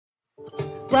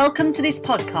Welcome to this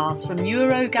podcast from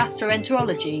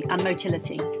Neurogastroenterology and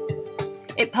Motility.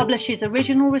 It publishes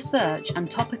original research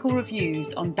and topical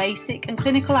reviews on basic and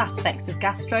clinical aspects of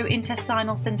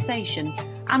gastrointestinal sensation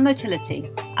and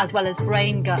motility, as well as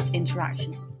brain-gut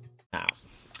interactions.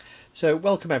 So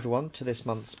welcome everyone to this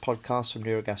month's podcast from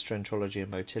Neurogastroenterology and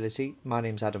Motility. My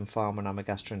name's Adam Farmer and I'm a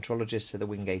gastroenterologist at the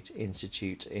Wingate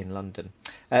Institute in London.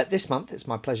 This month it's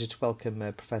my pleasure to welcome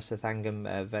Professor Thangam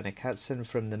Venakatsan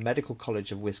from the Medical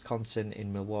College of Wisconsin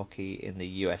in Milwaukee in the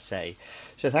USA.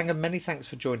 So Thangam, many thanks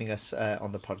for joining us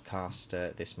on the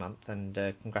podcast this month, and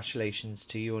congratulations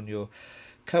to you and your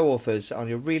co-authors on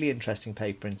your really interesting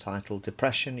paper entitled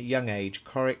Depression, Young Age,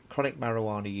 Chronic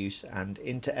Marijuana Use and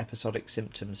Inter-Episodic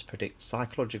Symptoms Predict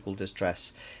Psychological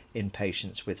Distress in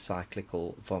Patients with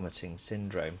Cyclical Vomiting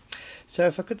Syndrome. So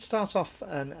if I could start off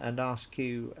and ask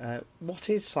you, what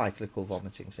is cyclical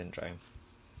vomiting syndrome?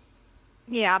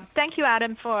 Yeah, thank you,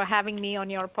 Adam, for having me on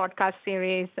your podcast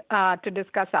series to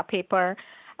discuss our paper.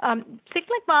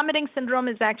 Cyclic vomiting syndrome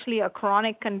is actually a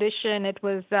chronic condition. It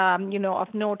was,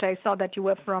 of note, I saw that you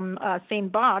were from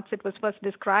St. Bart's. It was first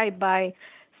described by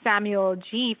Samuel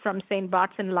G. from St.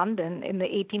 Bart's in London in the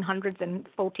 1800s in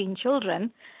 14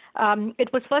 children.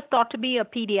 It was first thought to be a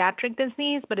pediatric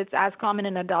disease, but it's as common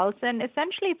in adults. And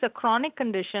essentially, it's a chronic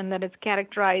condition that is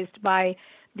characterized by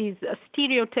these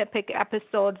stereotypic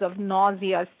episodes of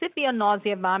nausea, severe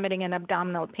nausea, vomiting, and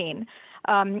abdominal pain.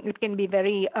 It can be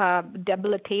very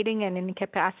debilitating and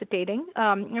incapacitating.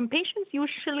 And patients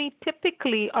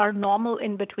typically are normal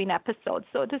in between episodes.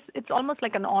 So it's almost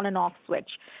like an on and off switch.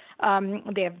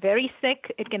 They're very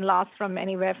sick. It can last from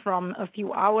anywhere from a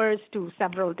few hours to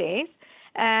several days.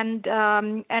 And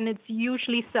it's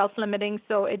usually self-limiting.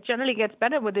 So it generally gets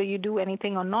better whether you do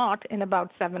anything or not in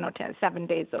about 7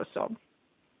 days or so.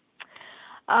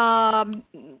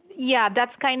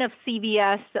 That's kind of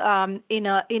CVS in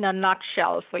a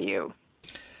nutshell for you.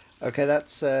 Okay,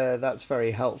 that's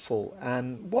very helpful.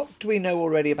 What do we know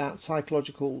already about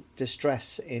psychological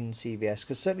distress in CVS?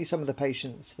 Because certainly some of the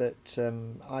patients that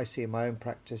I see in my own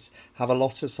practice have a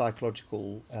lot of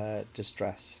psychological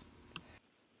distress.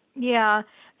 Yeah.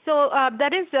 So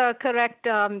that is correct,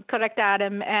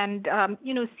 Adam. And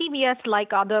CVS,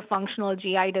 like other functional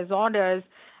GI disorders,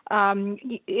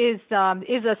 is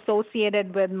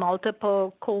associated with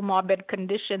multiple comorbid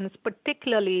conditions,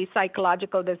 particularly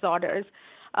psychological disorders.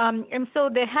 And so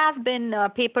there have been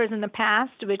papers in the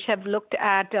past which have looked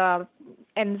at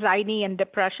anxiety and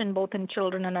depression both in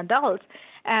children and adults.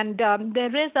 And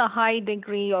there is a high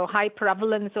degree or high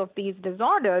prevalence of these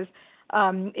disorders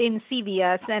in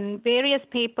CVS, and various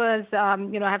papers,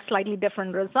 have slightly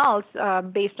different results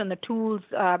based on the tools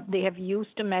they have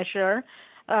used to measure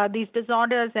these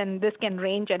disorders, and this can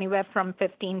range anywhere from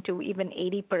 15 to even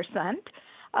 80%.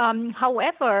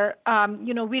 However,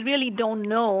 we really don't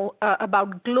know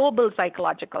about global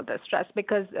psychological distress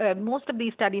because most of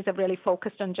these studies have really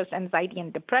focused on just anxiety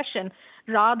and depression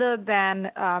rather than,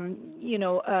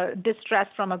 distress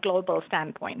from a global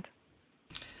standpoint.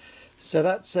 So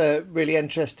that's really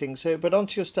interesting. But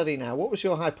onto your study now. What was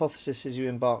your hypothesis as you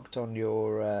embarked on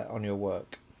your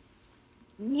work?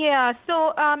 Yeah,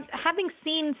 so having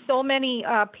seen so many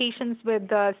patients with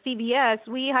CVS,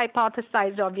 we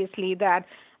hypothesized obviously that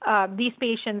these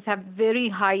patients have very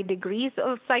high degrees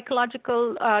of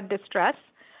psychological distress.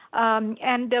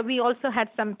 And we also had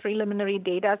some preliminary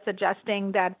data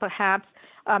suggesting that perhaps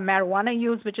marijuana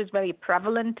use, which is very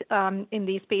prevalent in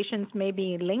these patients, may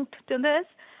be linked to this.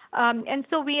 And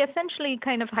so we essentially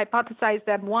kind of hypothesized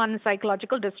that one,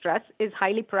 psychological distress is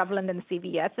highly prevalent in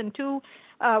CVS, and two,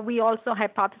 we also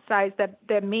hypothesized that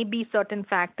there may be certain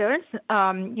factors,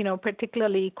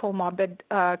 particularly comorbid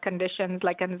conditions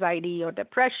like anxiety or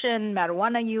depression,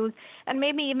 marijuana use, and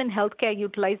maybe even healthcare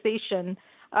utilization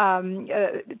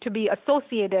to be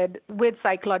associated with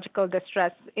psychological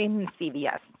distress in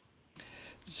CVS.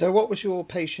 So what was your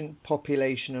patient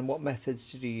population and what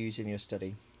methods did you use in your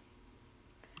study?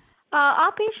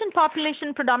 Our patient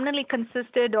population predominantly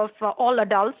consisted of all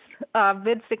adults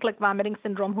with cyclic vomiting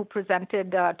syndrome who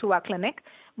presented to our clinic.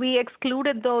 We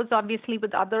excluded those obviously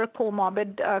with other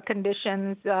comorbid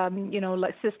conditions,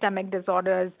 like systemic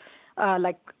disorders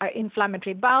like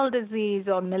inflammatory bowel disease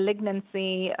or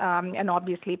malignancy, and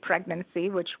obviously pregnancy,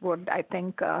 which would, I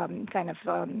think,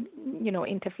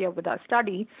 interfere with our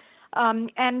study.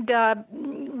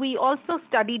 We also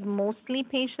studied mostly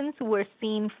patients who were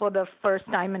seen for the first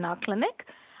time in our clinic,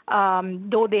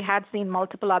 though they had seen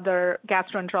multiple other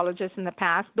gastroenterologists in the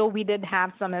past, though we did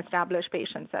have some established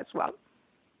patients as well.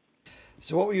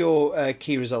 So what were your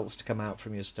key results to come out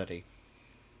from your study?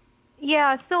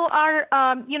 Yeah, so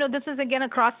this is again a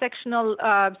cross-sectional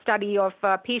study of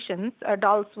patients,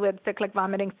 adults with cyclic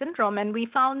vomiting syndrome, and we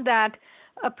found that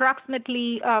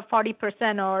approximately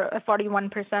 40% or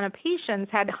 41% of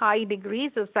patients had high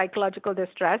degrees of psychological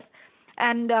distress.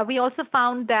 And we also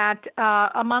found that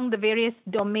among the various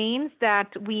domains that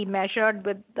we measured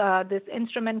with this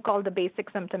instrument called the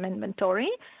Basic Symptom Inventory,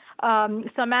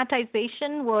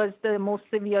 somatization was the most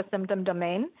severe symptom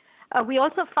domain. We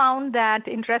also found that,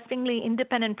 interestingly,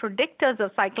 independent predictors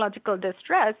of psychological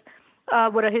distress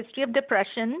were a history of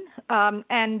depression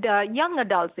and young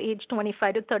adults aged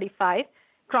 25 to 35,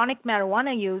 chronic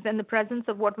marijuana use, and the presence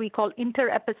of what we call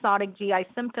interepisodic GI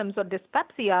symptoms or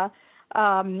dyspepsia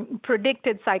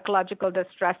predicted psychological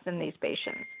distress in these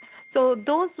patients. So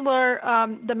those were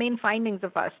the main findings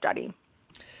of our study.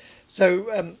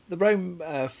 So the Rome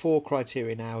 4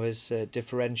 criteria now has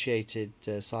differentiated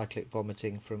cyclic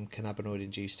vomiting from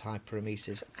cannabinoid-induced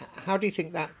hyperemesis. How do you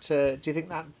think that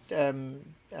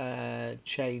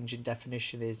change in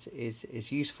definition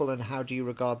is useful, and how do you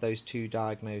regard those two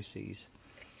diagnoses?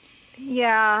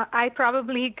 Yeah, I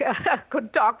probably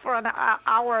could talk for an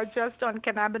hour just on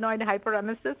cannabinoid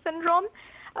hyperemesis syndrome.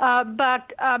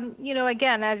 But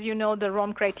again, as you know, the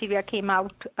Rome criteria came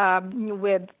out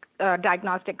with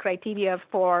diagnostic criteria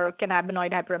for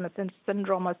cannabinoid hyperemesis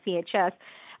syndrome or CHS.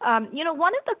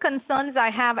 One of the concerns I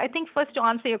have, I think first to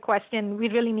answer your question, we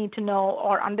really need to know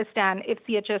or understand if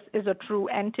CHS is a true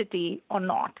entity or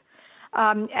not.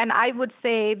 And I would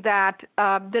say that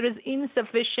there is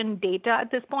insufficient data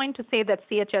at this point to say that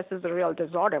CHS is a real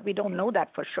disorder. We don't know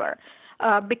that for sure.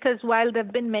 Because while there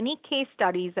have been many case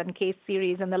studies and case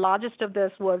series, and the largest of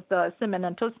this was the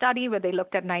Simonetto study where they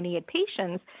looked at 98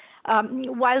 patients,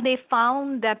 while they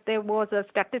found that there was a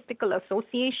statistical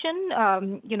association,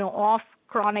 of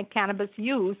chronic cannabis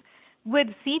use with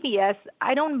CVS,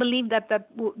 I don't believe that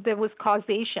there was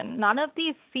causation. None of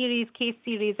these case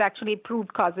series actually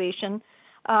proved causation.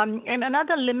 And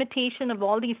another limitation of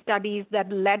all these studies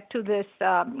that led to this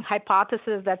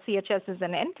hypothesis that CHS is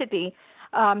an entity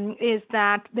is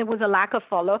that there was a lack of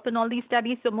follow-up in all these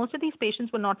studies. So most of these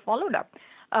patients were not followed up,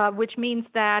 which means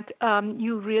that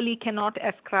you really cannot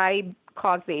ascribe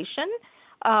causation.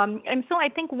 And so I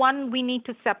think, one, we need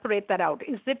to separate that out.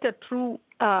 Is it a true,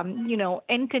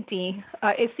 entity?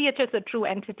 Is CHS a true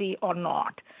entity or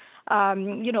not?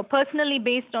 Personally,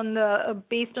 based on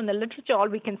the literature, all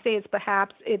we can say is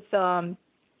perhaps it's a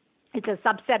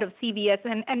subset of CVS,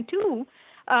 and two,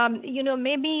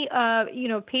 maybe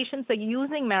patients are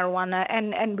using marijuana,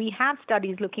 and we have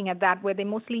studies looking at that where they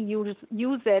mostly use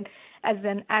it as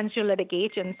an anxiolytic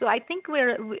agent. So I think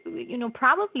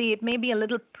probably it may be a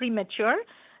little premature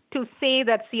to say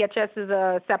that CHS is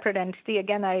a separate entity.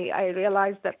 Again, I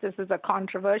realize that this is a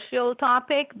controversial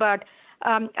topic, but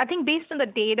I think based on the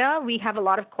data, we have a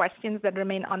lot of questions that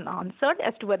remain unanswered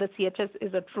as to whether CHS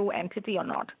is a true entity or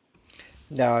not.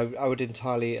 No, I would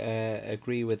entirely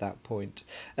agree with that point.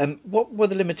 What were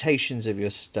the limitations of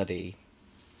your study?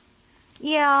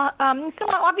 Yeah, so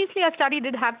obviously our study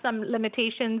did have some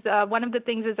limitations. One of the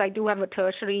things is I do have a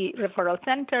tertiary referral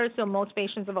center, so most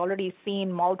patients have already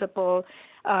seen multiple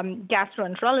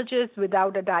gastroenterologists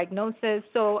without a diagnosis.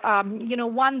 So,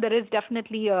 one, there is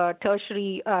definitely a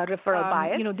tertiary referral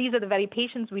bias. These are the very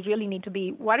patients we really need to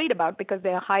be worried about because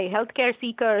they're high healthcare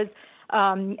seekers.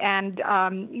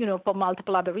 For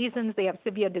multiple other reasons, they have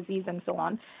severe disease and so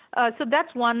on. So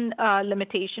that's one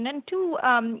limitation. And two,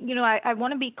 I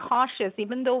want to be cautious,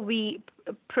 even though we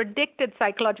predicted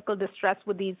psychological distress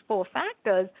with these 4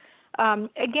 factors.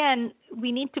 Again,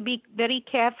 we need to be very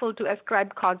careful to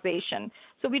ascribe causation.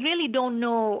 So we really don't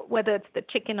know whether it's the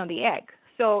chicken or the egg.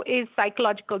 So is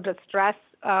psychological distress,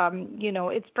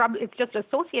 it's just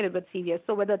associated with CVS.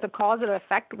 So whether it's a cause or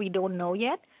effect, we don't know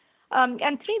yet. And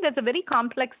 3, there's a very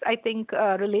complex, I think,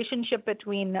 relationship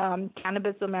between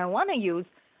cannabis or marijuana use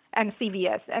and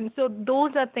CVS. And so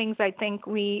those are things I think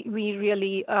we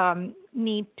really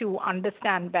need to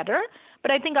understand better. But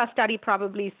I think our study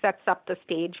probably sets up the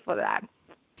stage for that.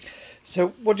 So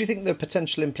what do you think the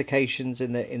potential implications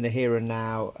in the here and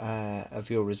now of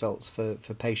your results for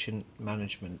patient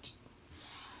management?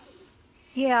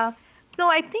 Yeah. So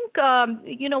I think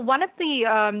one of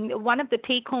the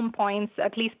take-home points,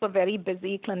 at least for very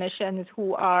busy clinicians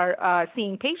who are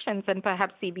seeing patients, and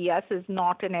perhaps CVS is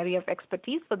not an area of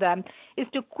expertise for them, is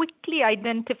to quickly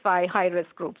identify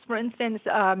high-risk groups. For instance,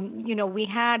 we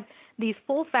had these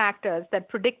 4 factors that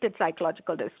predicted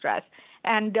psychological distress,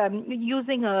 and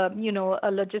using a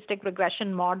logistic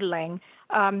regression modeling,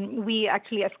 we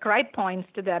actually ascribe points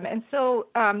to them. And so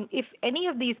if any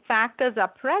of these factors are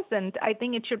present, I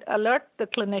think it should alert the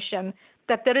clinician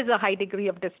that there is a high degree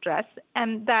of distress,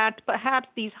 and that perhaps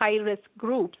these high-risk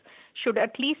groups should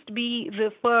at least be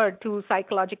referred to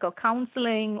psychological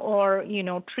counseling or,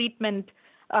 treatment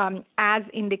as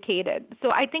indicated.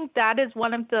 So I think that is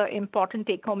one of the important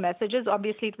take-home messages.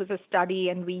 Obviously, it was a study,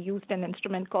 and we used an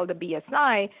instrument called the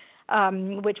BSI,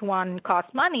 which one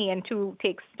costs money and two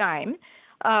takes time.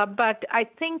 But I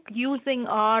think using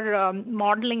our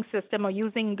modeling system, or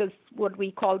using this, what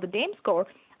we call the DAME score,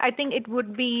 I think it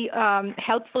would be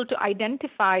helpful to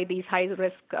identify these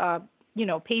high-risk,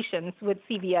 patients with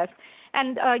CVS.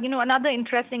 And, another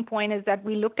interesting point is that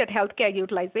we looked at healthcare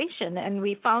utilization, and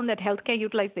we found that healthcare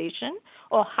utilization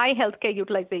or high healthcare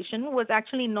utilization was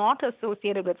actually not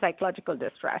associated with psychological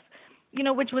distress,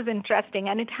 which was interesting.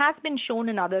 And it has been shown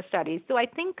in other studies. So I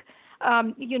think,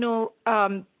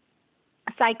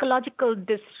 psychological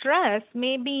distress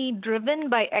may be driven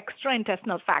by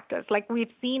extraintestinal factors, like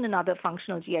we've seen in other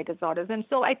functional GI disorders. And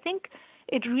so I think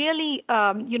it really,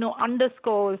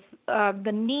 underscores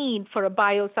the need for a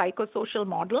biopsychosocial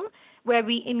model where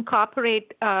we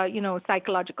incorporate,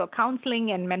 psychological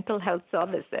counseling and mental health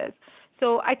services.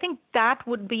 So I think that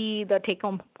would be the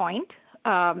take-home point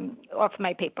of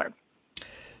my paper.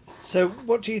 So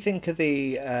what do you think are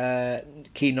the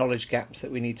key knowledge gaps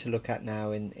that we need to look at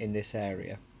now in this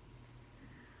area?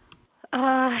 So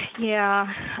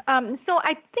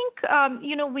I think,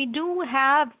 we do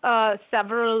have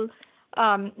several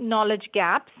knowledge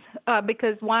gaps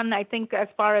because one, I think as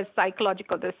far as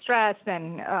psychological distress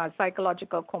and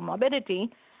psychological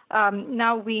comorbidity,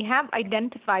 now we have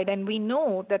identified and we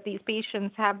know that these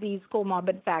patients have these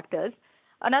comorbid factors.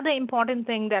 Another important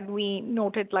thing that we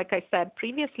noted, like I said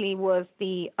previously, was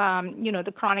the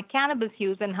chronic cannabis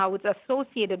use and how it's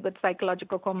associated with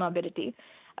psychological comorbidity.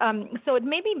 So it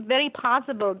may be very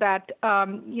possible that,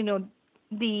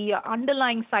 the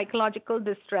underlying psychological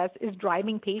distress is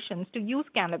driving patients to use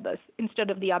cannabis instead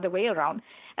of the other way around.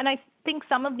 And I think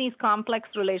some of these complex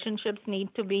relationships need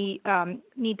to be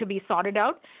sorted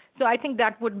out. So I think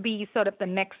that would be sort of the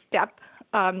next step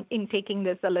in taking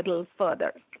this a little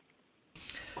further.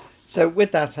 So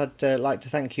with that, I'd like to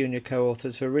thank you and your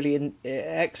co-authors for a really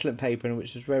excellent paper,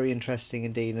 which was very interesting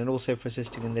indeed, and also for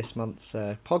assisting in this month's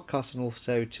podcast, and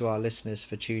also to our listeners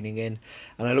for tuning in.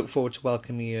 And I look forward to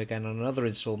welcoming you again on another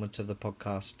instalment of the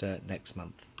podcast next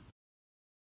month.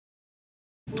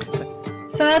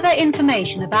 Further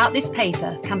information about this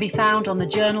paper can be found on the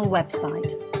journal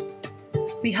website.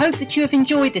 We hope that you have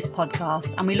enjoyed this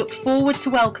podcast, and we look forward to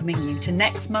welcoming you to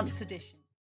next month's edition.